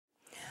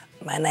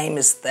My name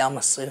is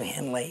Thelma Sue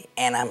Henley,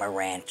 and I'm a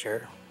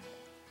rancher.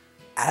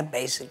 I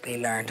basically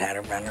learned how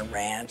to run a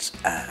ranch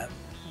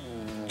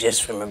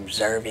just from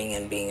observing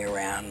and being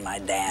around my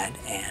dad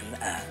and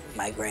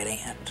my great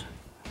aunt,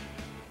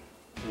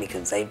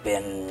 because they've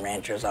been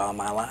ranchers all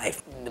my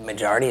life. The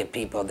majority of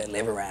people that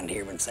live around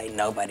here would say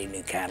nobody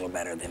knew cattle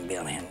better than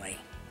Bill Henley.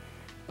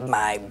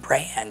 My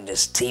brand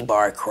is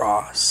T-Bar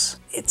Cross.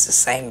 It's the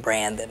same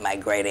brand that my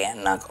great aunt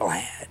and uncle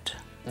had.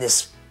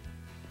 This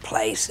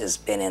place has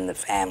been in the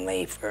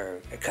family for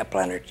a couple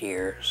hundred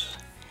years.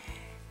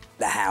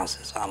 The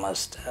house is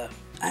almost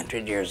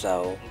 100 years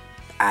old.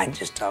 I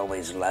just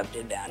always loved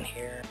it down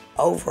here.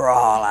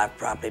 Overall, I've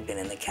probably been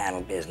in the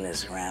cattle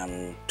business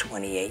around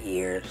 28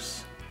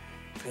 years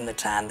from the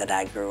time that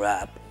I grew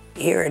up.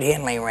 Here at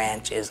Henley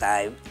Ranches,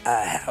 I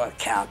have a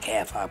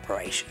cow-calf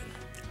operation.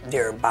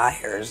 There are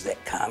buyers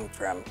that come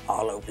from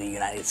all over the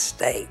United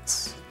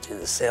States to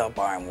the sale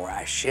barn where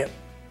I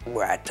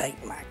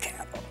take my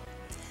cattle.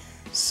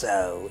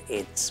 So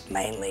it's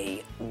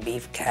mainly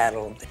beef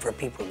cattle for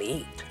people to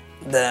eat.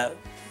 The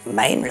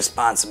main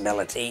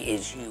responsibility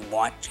is you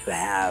want to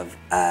have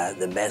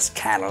the best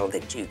cattle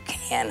that you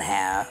can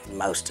have.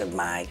 Most of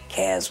my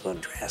calves will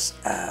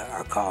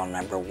are called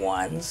number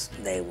ones.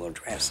 They will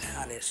dress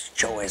out as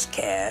choice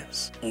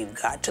calves. You've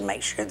got to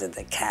make sure that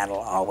the cattle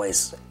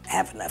always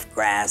have enough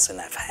grass,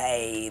 enough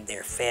hay,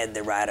 they're fed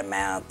the right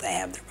amount, they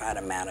have the right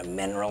amount of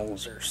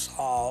minerals or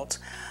salt.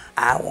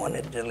 I want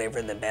to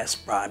deliver the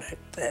best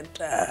product that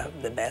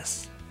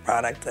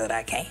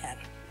I can.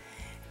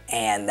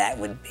 And that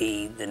would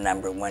be the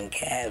number one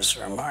calves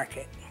for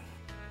market.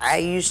 I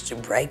used to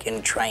break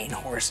and train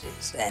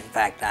horses. In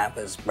fact, I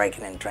was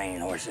breaking and training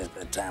horses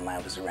by the time I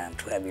was around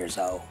 12 years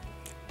old.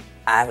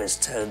 I was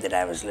told that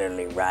I was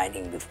literally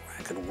riding before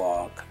I could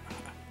walk.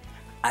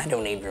 I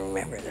don't even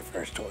remember the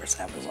first horse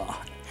I was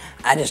on.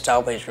 I just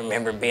always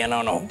remember being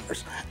on a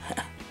horse.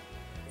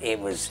 It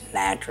was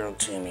natural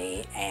to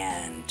me,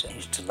 and I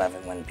used to love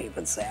it when people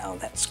would say, oh,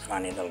 that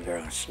scrawny little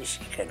girl, she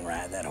couldn't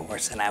ride that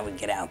horse. And I would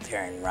get out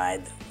there and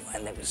ride the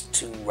one that was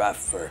too rough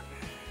for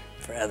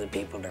other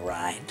people to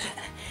ride.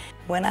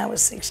 When I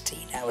was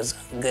 16, I was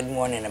on Good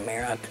Morning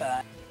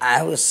America.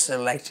 I was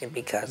selected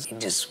because it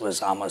just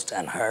was almost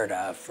unheard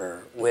of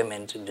for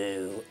women to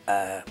do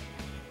the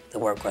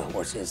work with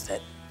horses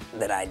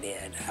that I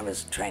did. I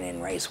was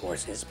training race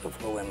horses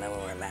before women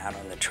were allowed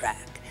on the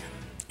track.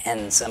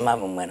 And some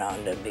of them went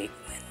on to win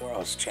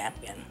world's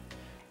champion.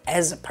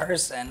 As a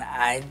person,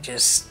 I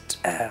just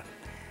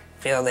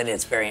feel that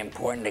it's very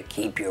important to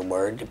keep your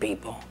word to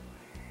people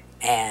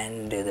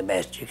and do the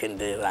best you can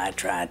do. I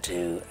try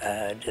to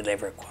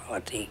deliver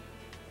quality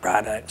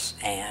products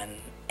and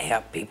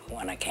help people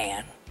when I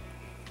can.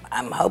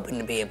 I'm hoping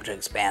to be able to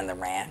expand the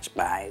ranch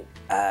by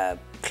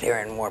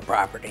clearing more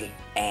property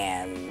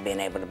and being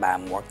able to buy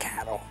more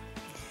cattle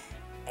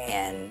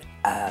and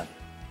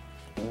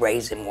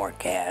raising more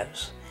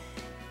calves.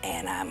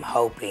 And I'm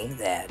hoping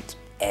that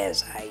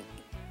as I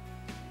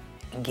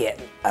get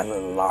a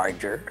little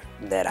larger,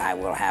 that I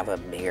will have a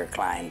bigger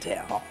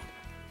clientele,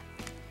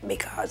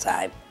 because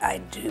I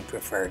do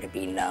prefer to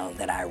be known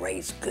that I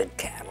raise good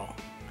cattle.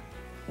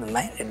 The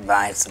main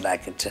advice that I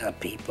could tell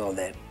people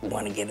that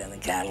want to get in the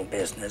cattle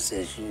business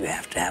is you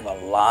have to have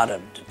a lot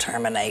of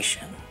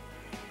determination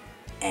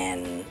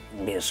and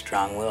be a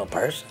strong-willed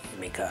person,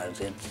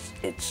 because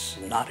it's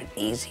not an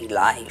easy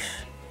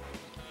life.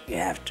 You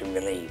have to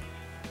really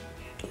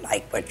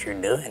like what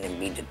you're doing and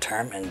be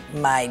determined.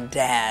 My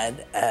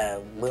dad,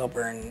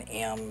 Wilburn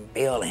M.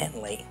 Bill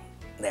Henley,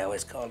 they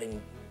always called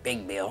him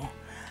Big Bill,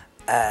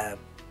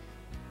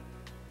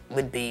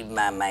 would be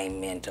my main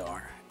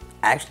mentor.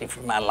 Actually, for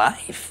my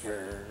life,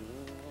 for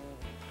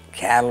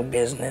cattle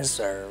business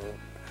or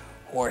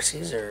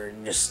horses, or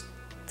just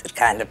the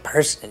kind of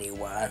person he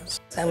was.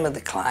 Some of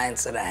the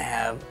clients that I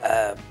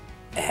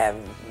have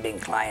been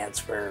clients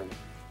for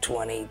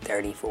 20,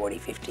 30, 40,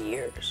 50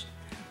 years.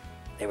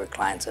 They were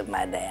clients of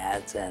my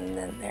dad's, and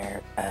then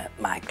they're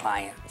my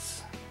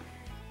clients.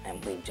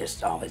 And we've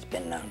just always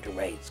been known to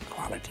raise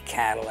quality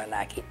cattle, and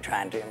I keep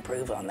trying to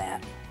improve on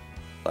that.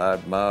 I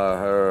admire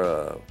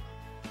her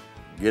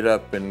get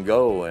up and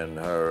go, and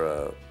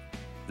her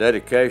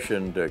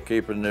dedication to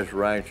keeping this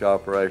ranch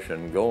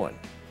operation going.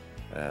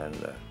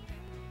 And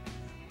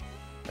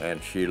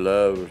she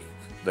loves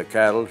the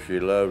cattle, she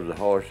loves the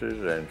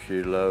horses, and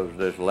she loves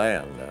this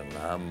land, and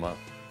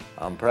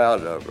I'm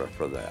proud of her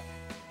for that.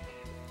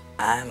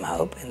 I'm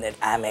hoping that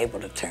I'm able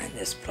to turn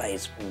this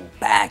place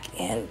back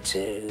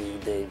into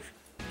the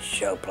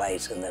show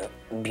place and the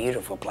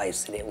beautiful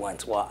place that it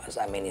once was.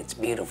 I mean, it's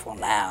beautiful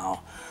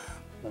now,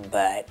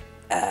 but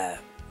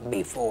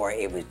before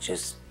it was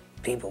just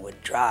people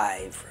would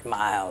drive for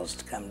miles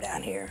to come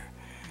down here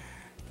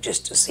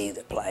just to see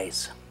the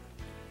place.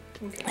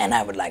 Okay. And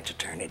I would like to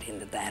turn it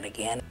into that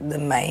again. The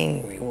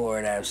main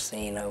reward I've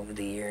seen over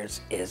the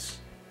years is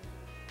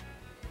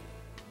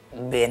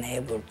being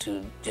able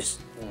to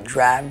just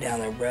drive down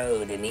the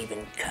road and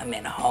even come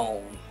in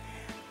home.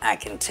 I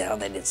can tell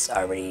that it's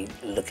already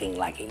looking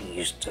like it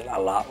used to, a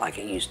lot like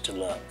it used to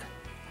look.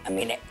 I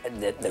mean,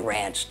 the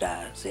ranch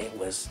does.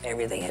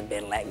 Everything had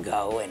been let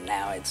go, and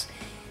now it's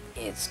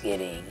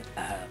getting,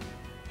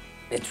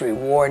 it's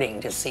rewarding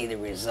to see the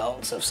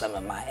results of some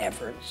of my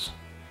efforts.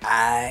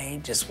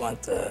 I just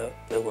want the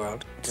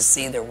world to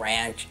see the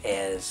ranch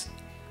as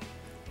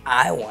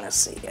I want to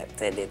see it,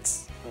 that it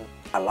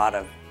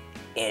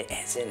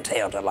has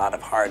entailed a lot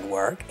of hard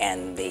work,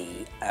 and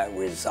the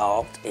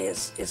result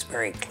is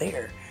very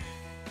clear.